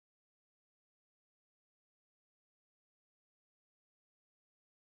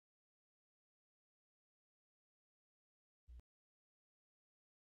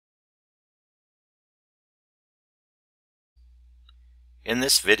In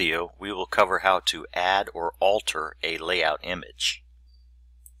this video, we will cover how to add or alter a layout image.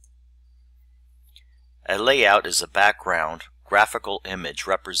 A layout is a background graphical image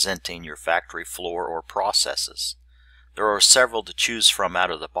representing your factory floor or processes. There are several to choose from out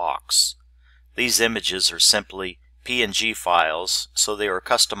of the box. These images are simply PNG files, so they are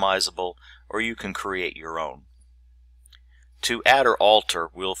customizable, or you can create your own. To add or alter,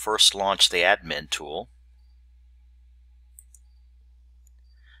 we'll first launch the Admin tool,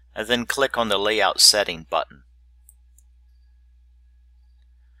 and then click on the Layout Setting button.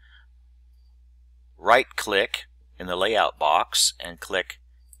 Right-click in the Layout box and click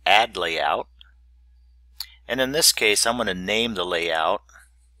Add Layout. And in this case, I'm going to name the layout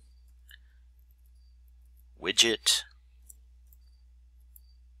Widget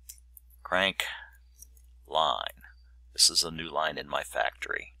Crank Line. This is a new line in my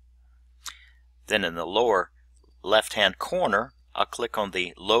factory. Then in the lower left-hand corner, I'll click on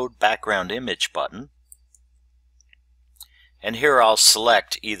the Load Background Image button. And here I'll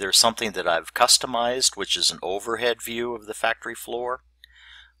select either something that I've customized, which is an overhead view of the factory floor,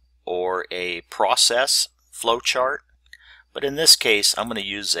 or a process flowchart. But in this case, I'm going to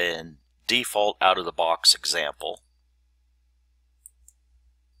use a default out-of-the-box example.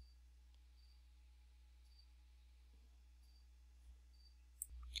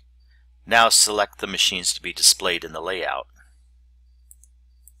 Now select the machines to be displayed in the layout.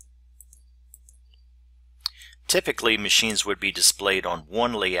 Typically, machines would be displayed on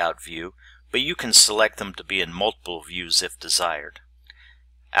one layout view, but you can select them to be in multiple views if desired.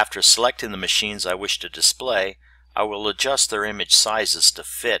 After selecting the machines I wish to display, I will adjust their image sizes to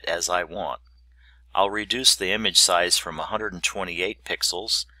fit as I want. I'll reduce the image size from 128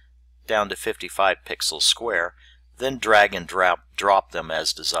 pixels down to 55 pixels square, then drag and drop them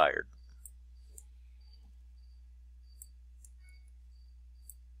as desired.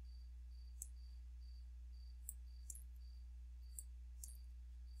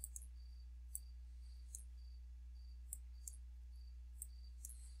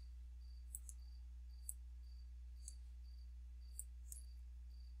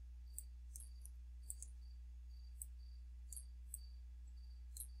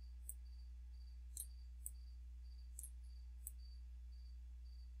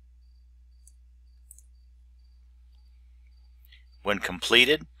 When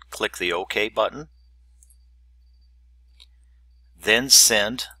completed, click the OK button. Then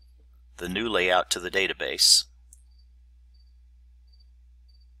send the new layout to the database.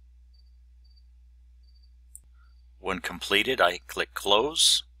 When completed, I click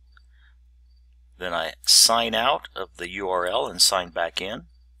Close. Then I sign out of the URL and sign back in.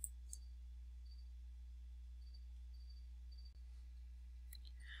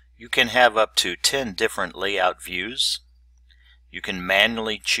 You can have up to 10 different layout views. You can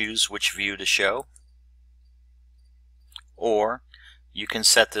manually choose which view to show, or you can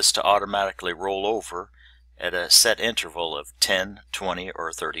set this to automatically roll over at a set interval of 10, 20,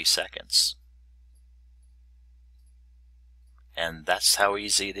 or 30 seconds. And that's how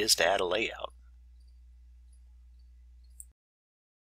easy it is to add a layout.